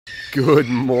Good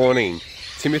morning.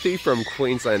 Timothy from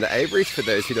Queenslander Aviaries, for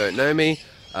those who don't know me.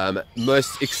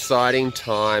 Most exciting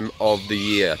time of the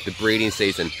year, the breeding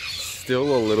season.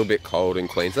 Still a little bit cold in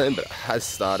Queensland, but it has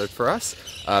started for us.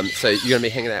 So you're going to be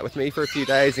hanging out with me for a few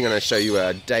days. I'm going to show you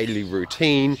our daily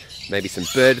routine, maybe some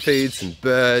bird food, some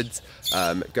birds,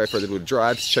 go for a little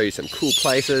drive, show you some cool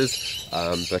places,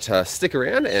 but stick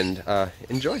around and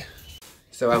enjoy.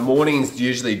 So our mornings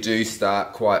usually do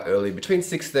start quite early, between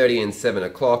 6:30 and 7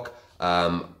 o'clock.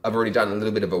 I've already done a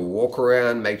little bit of a walk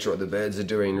around, make sure the birds are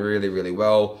doing really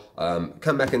well.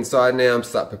 Come back inside now and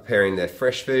start preparing their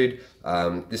fresh food.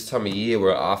 This time of year we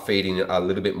are feeding a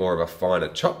little bit more of a finer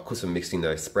chop because we're mixing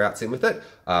those sprouts in with it,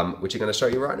 which I'm going to show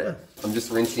you right now. I'm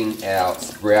just rinsing our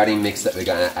sprouting mix that we're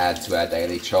going to add to our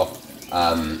daily chop.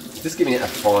 Just giving it a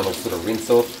final sort of rinse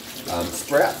off.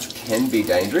 Sprouts can be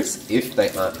dangerous if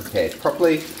they aren't prepared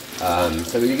properly.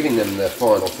 So we're giving them the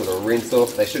final sort of rinse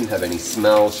off. They shouldn't have any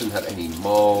smell, shouldn't have any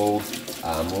mold.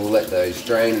 We'll let those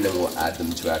drain and then we'll add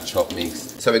them to our chop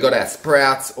mix. So we've got our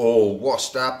sprouts all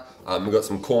washed up. We've got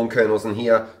some corn kernels in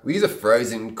here. We use a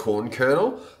frozen corn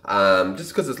kernel just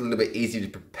because it's a little bit easier to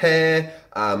prepare.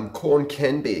 Corn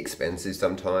can be expensive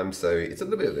sometimes, so it's a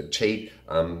little bit of a cheat.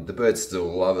 The birds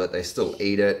still love it, they still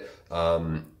eat it.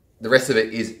 The rest of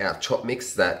it is our chop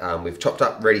mix that we've chopped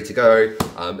up, ready to go,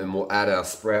 and we'll add our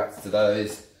sprouts to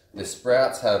those. The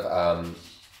sprouts have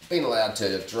been allowed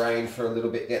to drain for a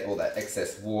little bit, get all that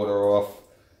excess water off.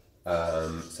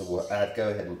 So we'll go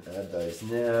ahead and add those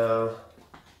now.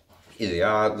 Here they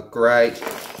are, look great.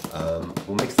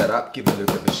 We'll mix that up, give it a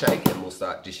little bit of a shake, and we'll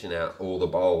start dishing out all the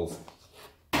bowls.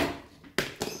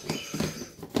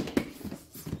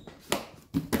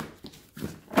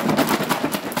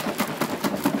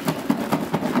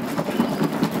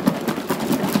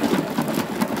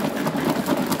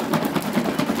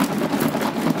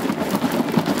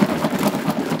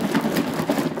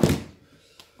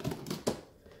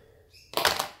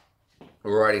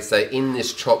 Alrighty, so in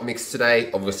this chop mix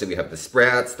today, obviously we have the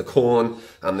sprouts, the corn,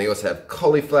 they also have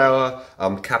cauliflower,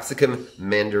 capsicum,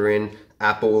 mandarin,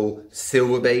 apple,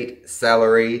 silver beet,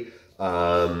 celery,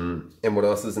 and what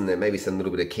else is in there? Maybe some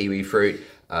little bit of kiwi fruit,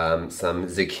 some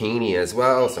zucchini as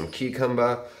well, some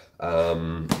cucumber.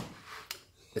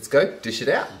 Let's go, dish it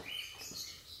out.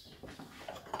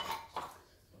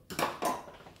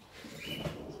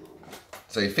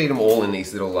 So you feed them all in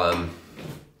these little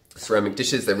ceramic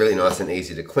dishes. They're really nice and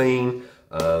easy to clean.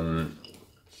 Let's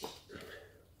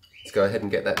go ahead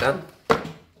and get that done.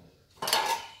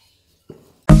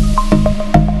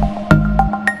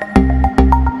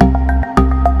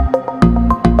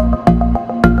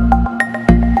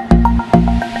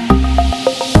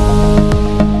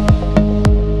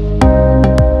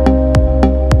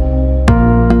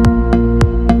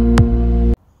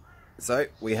 So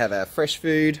we have our fresh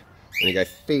food. I'm going to go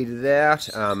feed it out.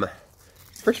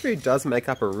 Fresh food does make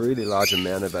up a really large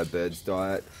amount of our birds'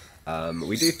 diet.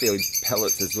 We do feed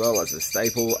pellets as well as a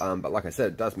staple, but like I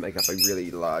said, it does make up a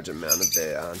really large amount of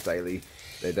their daily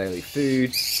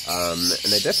food,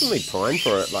 and they definitely pine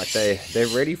for it. Like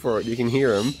they're ready for it. You can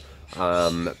hear them,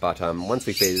 but once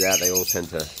we feed it out, they all tend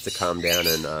to calm down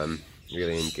and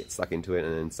really get stuck into it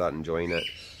and then start enjoying it.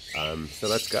 So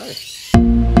let's go.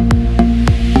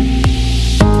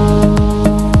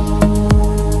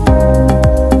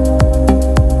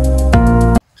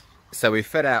 So we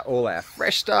fed out all our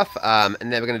fresh stuff, and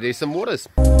now we're going to do some waters.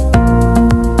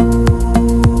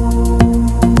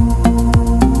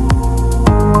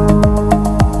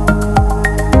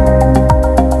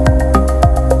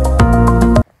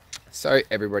 So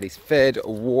everybody's fed,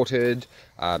 watered,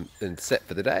 and set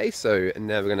for the day. So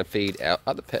now we're going to feed our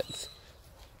other pets,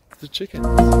 the chickens.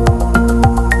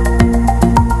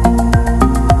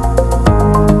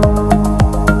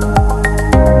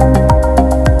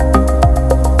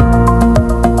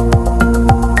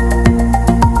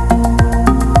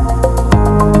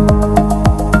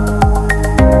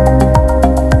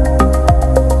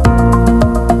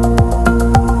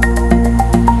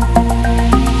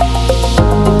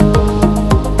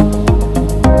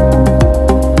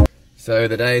 So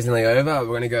the day's nearly over.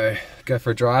 We're going to go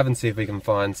for a drive and see if we can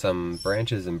find some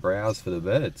branches and browse for the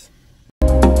birds.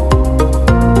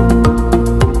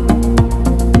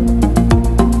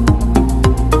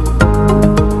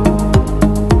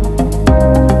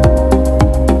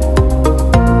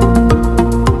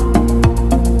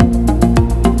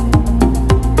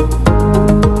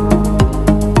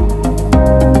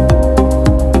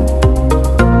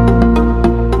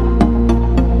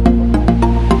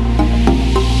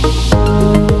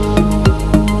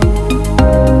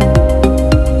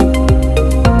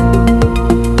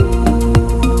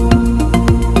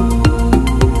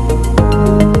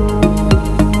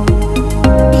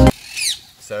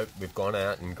 we've gone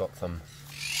out and got some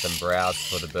browse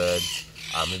for the birds.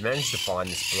 We've managed to find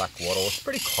this black wattle. It's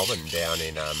pretty common down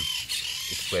in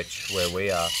Ipswich where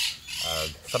we are.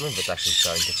 Some of it's actually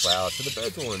starting to flower, so the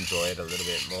birds will enjoy it a little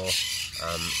bit more.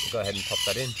 We'll go ahead and pop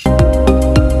that in.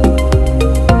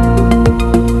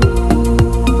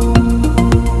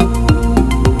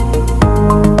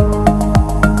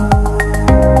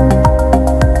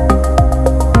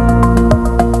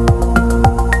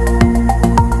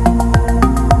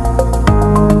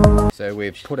 So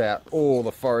we've put out all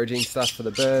the foraging stuff for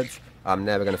the birds. Now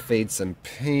we're going to feed some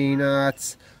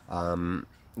peanuts.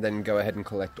 Then go ahead and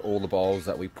collect all the bowls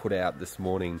that we put out this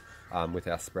morning with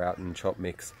our sprout and chop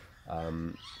mix.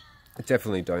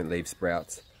 Definitely don't leave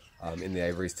sprouts in the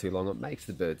aviaries too long. It makes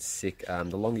the birds sick.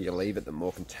 The longer you leave it, the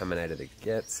more contaminated it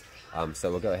gets.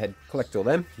 So we'll go ahead, collect all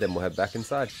them, then we'll head back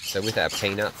inside. So with our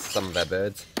peanuts, some of our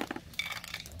birds,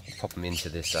 pop them into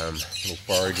this little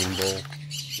foraging ball.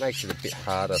 Makes it a bit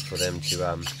harder for them to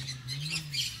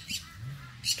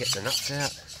get the nuts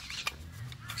out.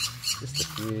 Just a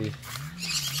few.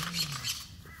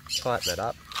 Tighten that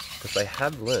up, because they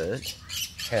have learnt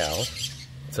how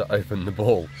to open the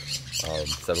ball.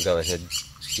 So we'll go ahead and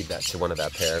give that to one of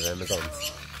our pair of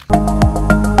Amazons.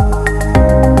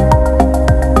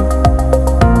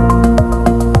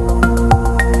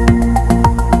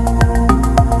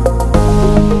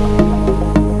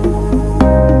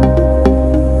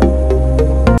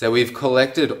 So we've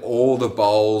collected all the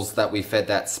bowls that we fed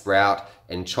that sprout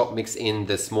and chop mix in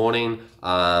this morning.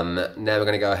 Now we're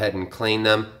going to go ahead and clean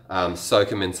them, soak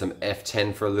them in some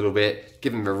F10 for a little bit,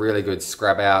 give them a really good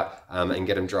scrub out and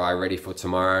get them dry ready for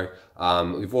tomorrow.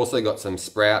 We've also got some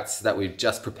sprouts that we've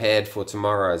just prepared for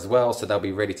tomorrow as well, so they'll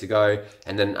be ready to go.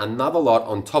 And then another lot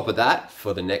on top of that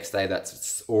for the next day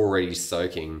that's already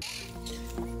soaking.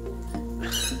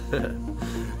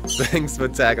 Thanks for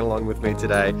tagging along with me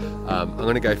today. I'm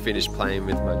going to go finish playing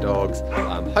with my dogs.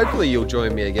 Hopefully you'll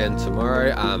join me again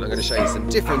tomorrow. I'm going to show you some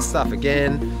different stuff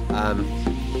again.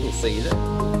 We'll see you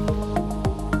then.